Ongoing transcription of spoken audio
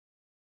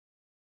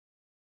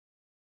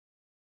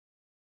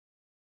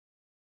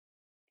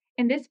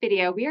In this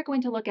video, we are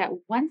going to look at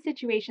one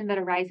situation that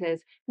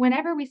arises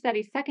whenever we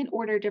study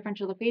second-order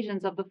differential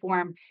equations of the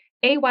form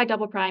ay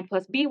double prime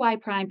plus by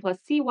prime plus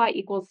cy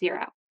equals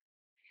 0.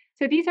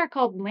 So these are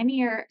called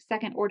linear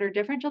second-order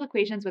differential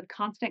equations with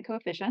constant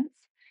coefficients.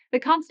 The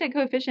constant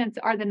coefficients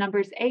are the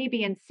numbers a,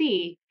 b, and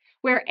c,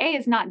 where a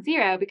is not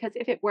 0 because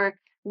if it were,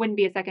 wouldn't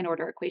be a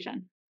second-order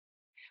equation.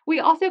 We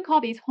also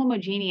call these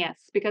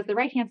homogeneous because the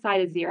right-hand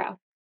side is 0.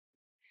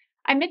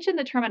 I mentioned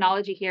the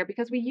terminology here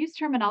because we use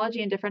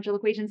terminology in differential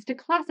equations to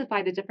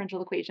classify the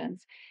differential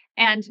equations.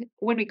 And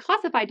when we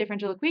classify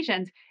differential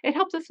equations, it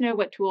helps us know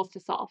what tools to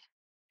solve.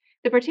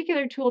 The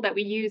particular tool that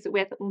we use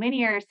with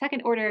linear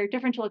second-order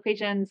differential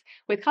equations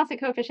with constant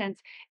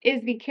coefficients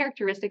is the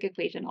characteristic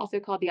equation, also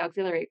called the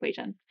auxiliary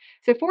equation.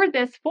 So for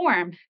this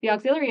form, the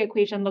auxiliary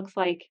equation looks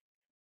like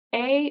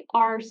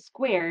AR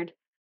squared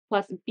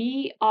plus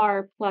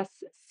BR plus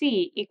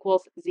C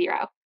equals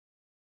 0.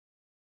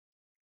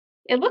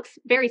 It looks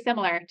very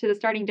similar to the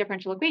starting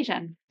differential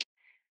equation.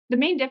 The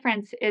main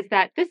difference is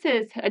that this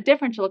is a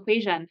differential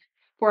equation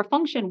for a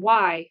function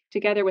y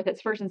together with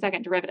its first and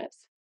second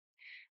derivatives.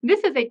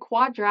 This is a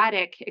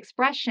quadratic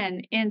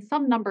expression in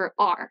some number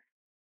r.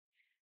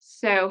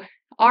 So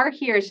r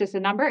here is just a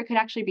number. It could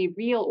actually be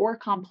real or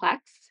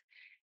complex.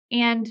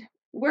 And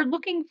we're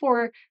looking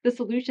for the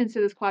solutions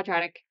to this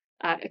quadratic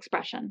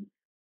expression.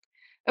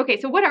 Okay,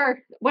 so what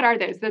are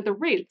those? They're the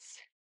roots.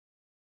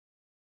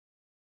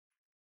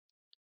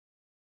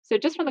 So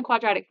just from the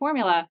quadratic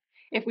formula,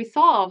 if we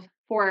solve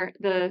for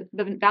the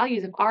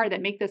values of r that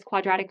make this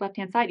quadratic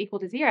left-hand side equal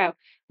to 0,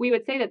 we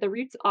would say that the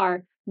roots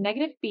are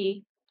negative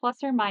b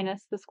plus or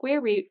minus the square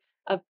root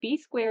of b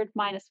squared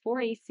minus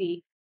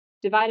 4ac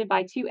divided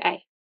by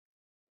 2a.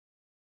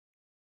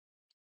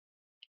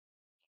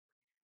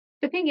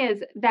 The thing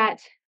is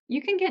that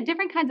you can get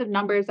different kinds of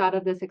numbers out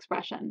of this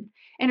expression,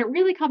 and it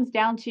really comes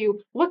down to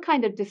what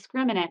kind of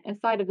discriminant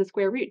inside of the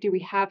square root do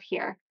we have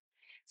here.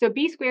 So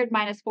b squared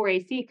minus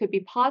 4ac could be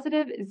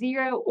positive,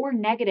 0, or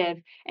negative,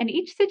 and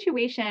each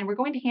situation we're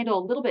going to handle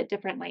a little bit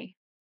differently.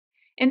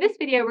 In this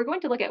video, we're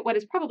going to look at what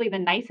is probably the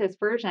nicest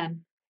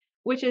version,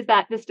 which is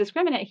that this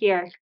discriminant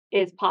here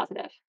is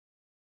positive.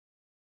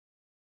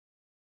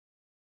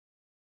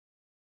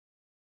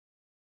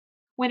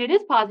 When it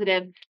is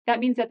positive, that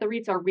means that the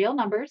roots are real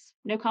numbers,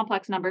 no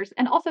complex numbers,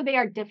 and also they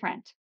are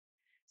different.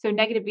 So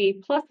negative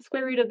b plus the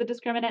square root of the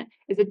discriminant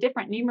is a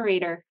different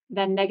numerator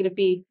than negative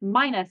b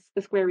minus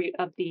the square root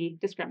of the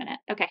discriminant.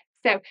 Okay,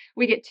 so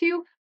we get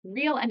two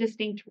real and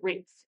distinct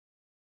roots.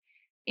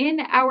 In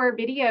our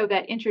video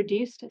that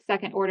introduced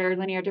second-order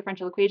linear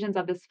differential equations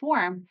of this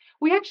form,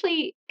 we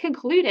actually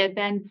concluded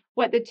then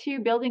what the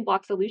two building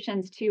block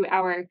solutions to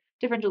our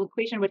differential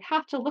equation would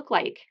have to look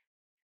like.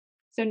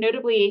 So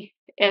notably,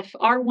 if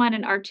R1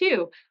 and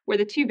R2 were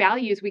the two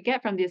values we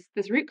get from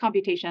this root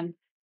computation,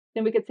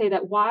 then we could say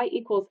that y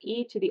equals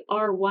e to the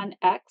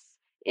R1x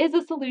is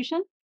a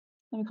solution.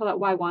 Let me call that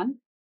y1.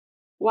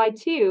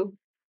 y2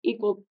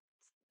 equals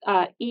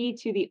e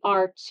to the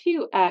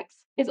R2x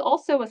is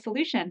also a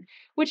solution,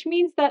 which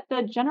means that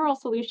the general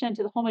solution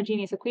to the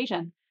homogeneous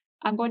equation,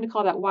 I'm going to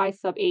call that y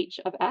sub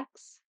h of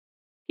x.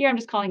 Here I'm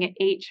just calling it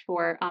h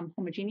for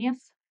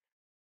homogeneous,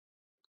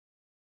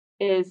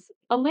 is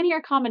a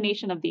linear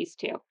combination of these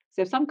two.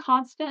 So some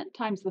constant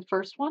times the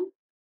first one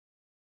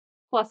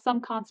plus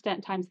some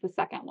constant times the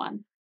second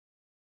one.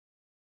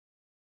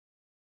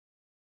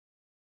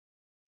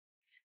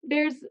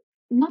 There's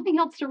nothing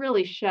else to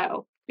really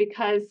show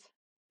because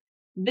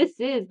this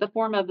is the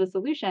form of the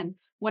solution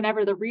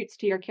whenever the roots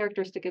to your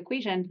characteristic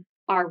equation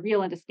are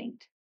real and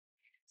distinct.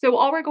 So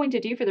all we're going to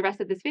do for the rest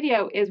of this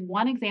video is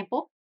one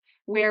example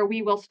where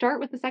we will start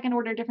with the second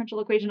order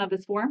differential equation of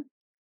this form,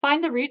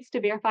 find the roots to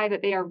verify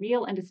that they are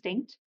real and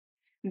distinct.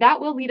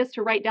 That will lead us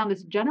to write down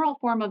this general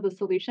form of the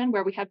solution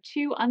where we have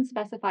two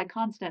unspecified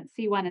constants,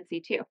 C1 and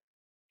C2.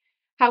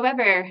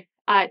 However,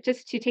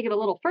 just to take it a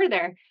little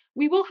further,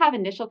 we will have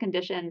initial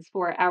conditions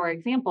for our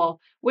example,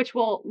 which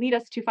will lead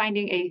us to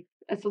finding a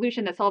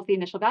solution that solves the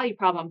initial value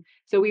problem.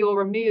 So we will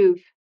remove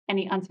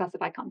any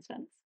unspecified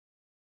constants.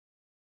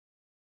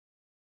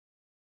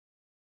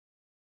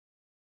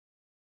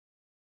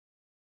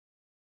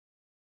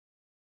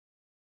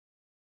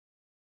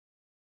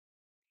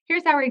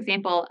 Here's our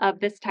example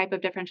of this type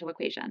of differential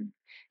equation.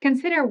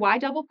 Consider y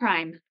double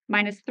prime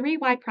minus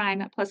 3y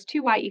prime plus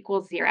 2y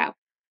equals 0.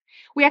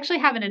 We actually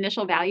have an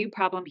initial value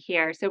problem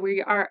here. So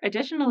we are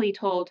additionally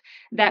told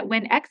that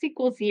when x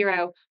equals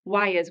 0,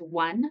 y is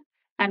 1,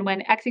 and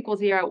when x equals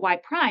 0, y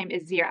prime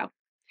is 0.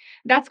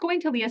 That's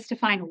going to lead us to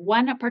find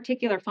one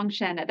particular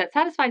function that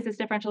satisfies this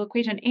differential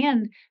equation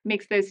and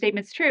makes those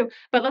statements true,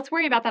 but let's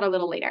worry about that a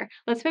little later.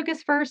 Let's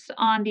focus first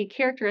on the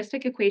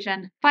characteristic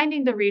equation,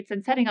 finding the roots,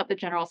 and setting up the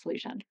general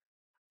solution.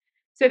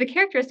 So the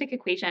characteristic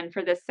equation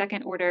for this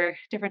second order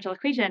differential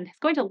equation is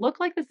going to look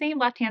like the same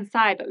left-hand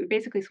side, but we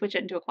basically switch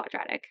it into a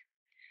quadratic.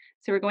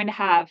 So we're going to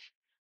have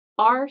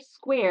r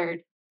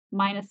squared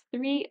minus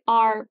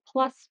 3r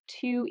plus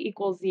 2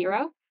 equals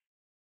 0.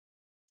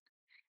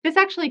 This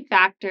actually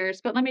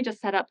factors, but let me just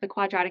set up the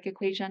quadratic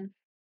equation.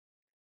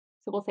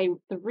 So we'll say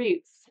the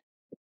roots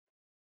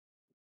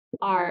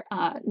are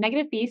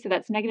negative b, so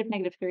that's negative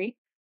negative 3.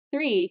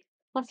 3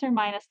 plus or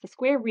minus the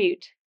square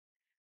root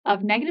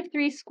of negative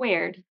 3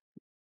 squared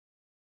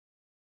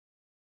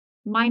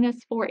minus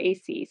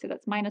 4ac, so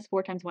that's minus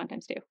 4 times 1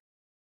 times 2,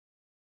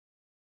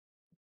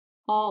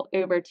 all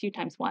over 2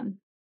 times 1.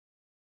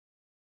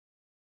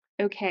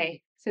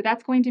 Okay, so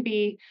that's going to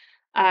be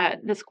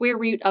the square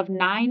root of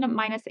 9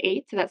 minus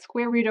 8, so that's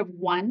square root of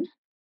 1.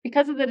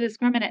 Because of the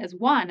discriminant is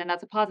 1, and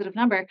that's a positive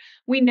number,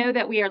 we know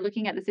that we are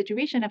looking at the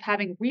situation of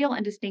having real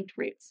and distinct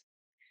roots.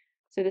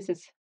 So this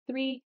is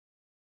 3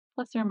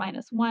 plus or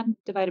minus 1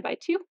 divided by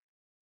 2.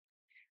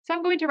 So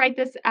I'm going to write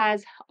this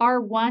as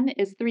R1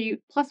 is 3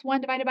 plus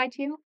 1 divided by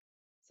 2.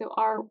 So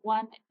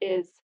R1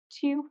 is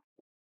 2,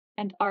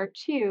 and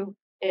R2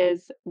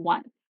 is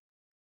 1.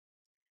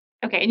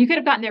 Okay, and you could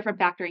have gotten there from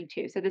factoring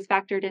too. So this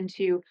factored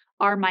into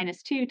R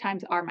minus 2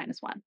 times R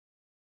minus 1.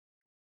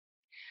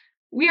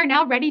 We are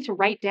now ready to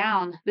write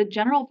down the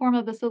general form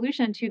of the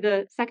solution to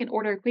the second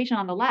order equation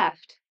on the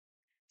left.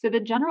 So the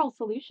general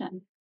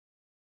solution,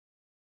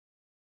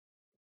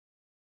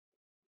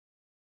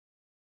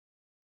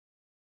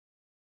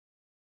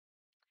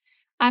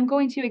 I'm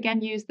going to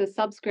again use the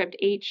subscript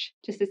h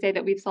just to say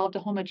that we've solved a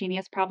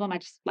homogeneous problem. I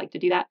just like to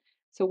do that.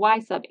 So y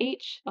sub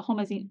h, a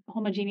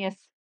homogeneous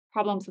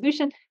problem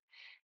solution,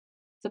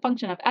 it's a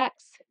function of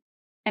x,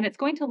 and it's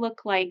going to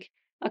look like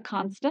a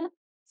constant.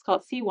 Let's call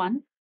it c1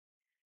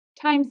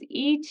 times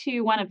e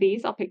to one of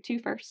these. I'll pick 2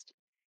 first.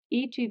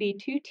 E to the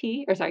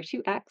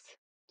 2x,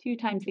 2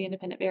 times the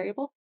independent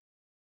variable,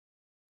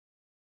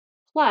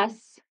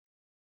 plus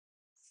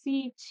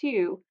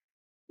c2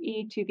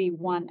 e to the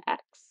 1x.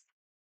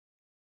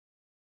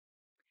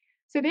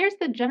 So there's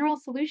the general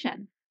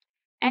solution.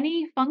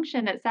 Any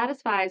function that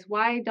satisfies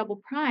y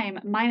double prime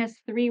minus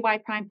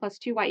 3y prime plus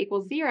 2y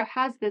equals 0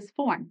 has this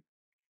form.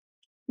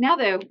 Now,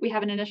 though, we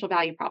have an initial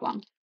value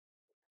problem.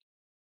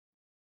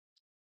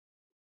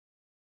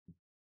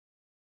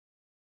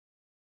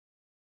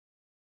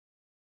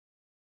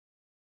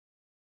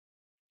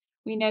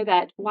 We know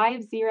that y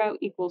of 0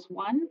 equals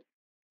 1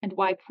 and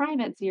y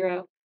prime at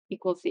 0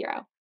 equals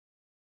 0.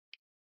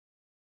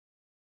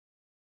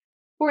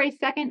 For a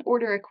second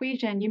order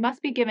equation, you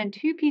must be given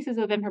 2 pieces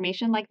of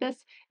information like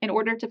this in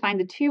order to find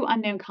the 2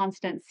 unknown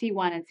constants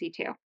c1 and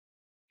c2.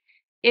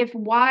 If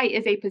y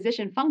is a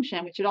position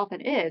function, which it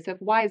often is,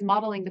 if y is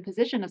modeling the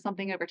position of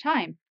something over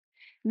time,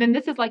 then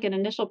this is like an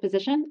initial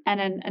position and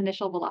an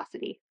initial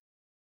velocity.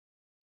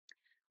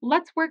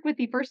 Let's work with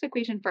the first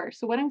equation first.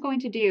 So what I'm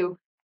going to do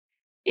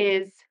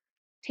is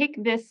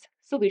take this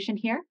solution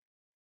here,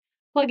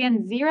 plug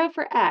in 0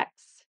 for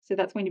x, so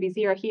that's going to be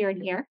 0 here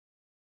and here,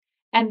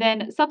 and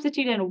then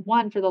substitute in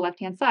 1 for the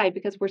left-hand side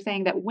because we're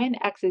saying that when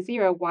x is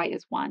 0, y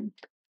is 1.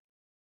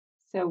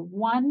 So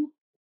 1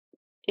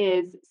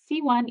 is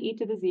c1 e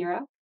to the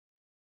 0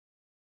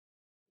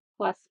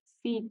 plus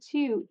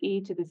c2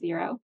 e to the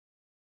 0.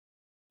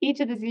 E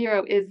to the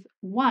 0 is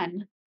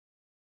 1,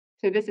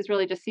 so this is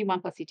really just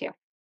c1 plus c2.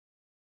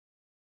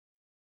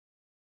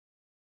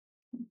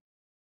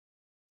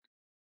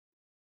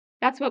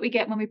 That's what we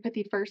get when we put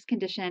the first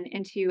condition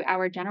into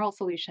our general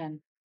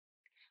solution.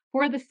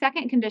 For the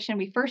second condition,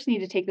 we first need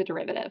to take the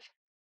derivative.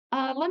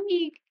 Let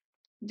me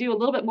do a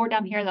little bit more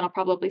down here, and then I'll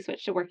probably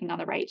switch to working on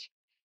the right.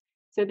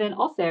 So then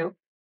also,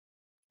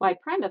 y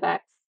prime of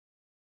x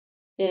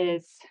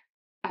is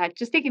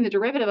just taking the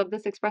derivative of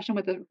this expression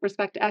with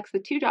respect to x, the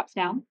 2 drops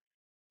down,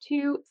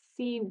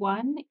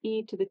 2c1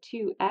 e to the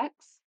 2x,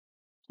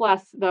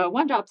 plus the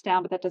 1 drops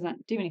down, but that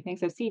doesn't do anything,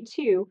 so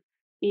c2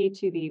 e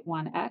to the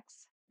 1x,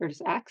 or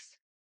just x.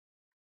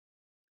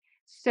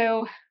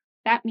 So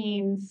that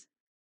means,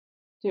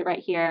 do it right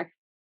here.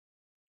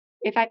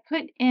 If I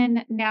put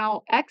in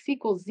now x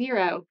equals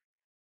 0,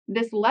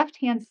 this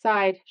left-hand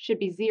side should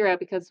be 0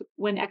 because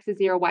when x is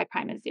 0, y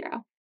prime is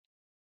 0.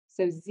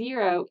 So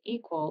 0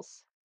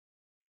 equals,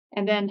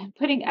 and then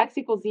putting x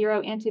equals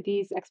 0 into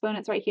these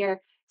exponents right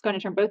here, it's going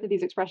to turn both of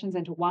these expressions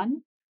into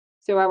 1.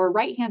 So our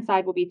right-hand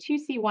side will be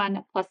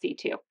 2c1 plus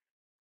c2.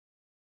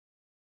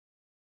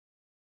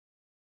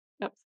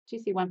 Oops,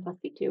 2c1 plus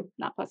c2,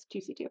 not plus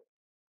 2c2.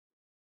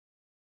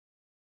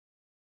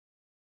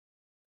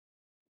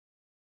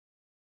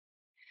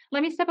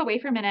 Let me step away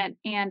for a minute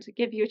and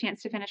give you a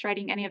chance to finish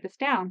writing any of this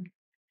down.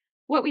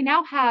 What we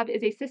now have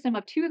is a system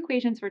of 2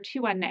 equations for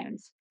 2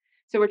 unknowns.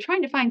 So we're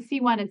trying to find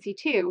c1 and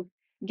c2,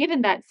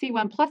 given that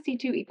c1 plus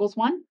c2 equals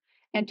 1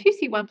 and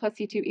 2c1 plus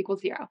c2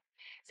 equals 0.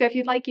 So if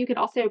you'd like, you could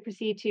also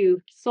proceed to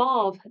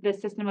solve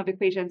this system of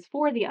equations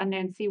for the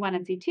unknown c1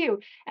 and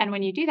c2. And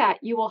when you do that,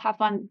 you will have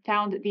found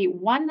the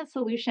one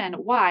solution,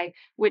 y,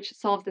 which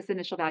solves this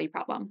initial value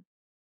problem.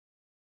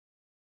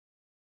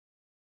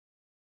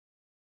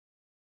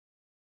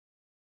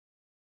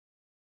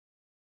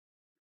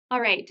 All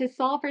right, to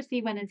solve for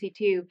C1 and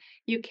C2,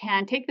 you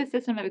can take the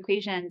system of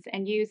equations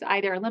and use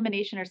either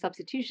elimination or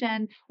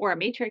substitution or a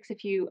matrix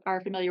if you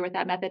are familiar with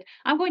that method.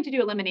 I'm going to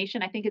do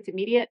elimination. I think it's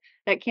immediate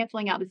that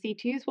canceling out the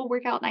C2s will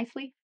work out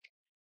nicely.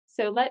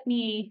 So let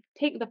me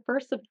take the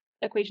first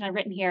equation I've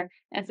written here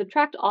and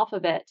subtract off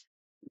of it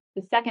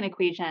the second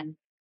equation.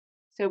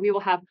 So we will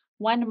have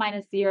 1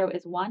 minus 0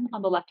 is 1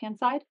 on the left-hand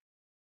side.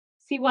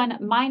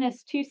 C1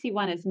 minus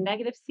 2C1 is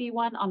negative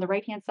C1 on the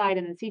right-hand side,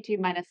 and then C2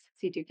 minus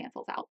C2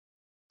 cancels out.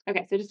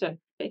 Okay, so just to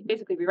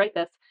basically rewrite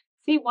this,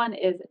 C1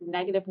 is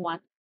negative 1.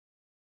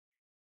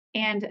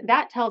 And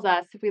that tells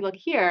us, if we look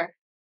here,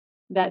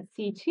 that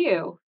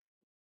C2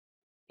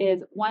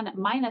 is 1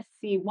 minus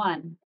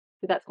C1,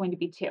 so that's going to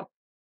be 2.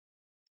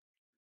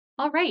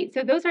 All right,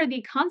 so those are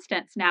the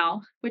constants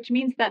now, which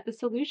means that the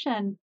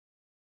solution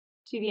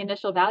to the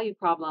initial value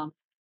problem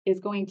is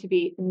going to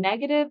be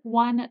negative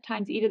 1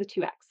 times e to the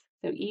 2x.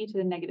 So e to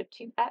the negative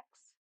 2x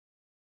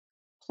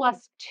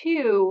plus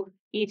 2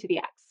 e to the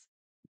x.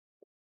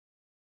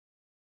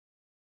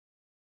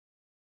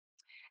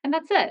 And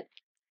that's it.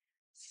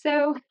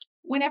 So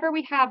whenever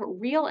we have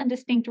real and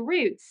distinct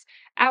roots,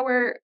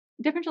 our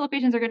differential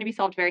equations are going to be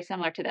solved very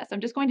similar to this.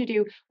 I'm just going to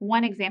do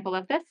one example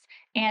of this,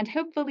 and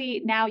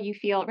hopefully now you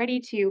feel ready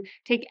to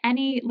take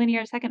any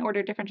linear second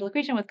order differential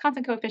equation with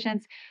constant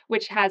coefficients,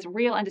 which has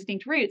real and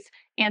distinct roots,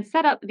 and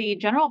set up the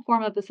general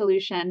form of the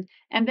solution.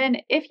 And then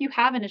if you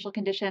have initial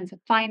conditions,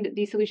 find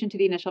the solution to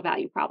the initial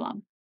value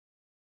problem.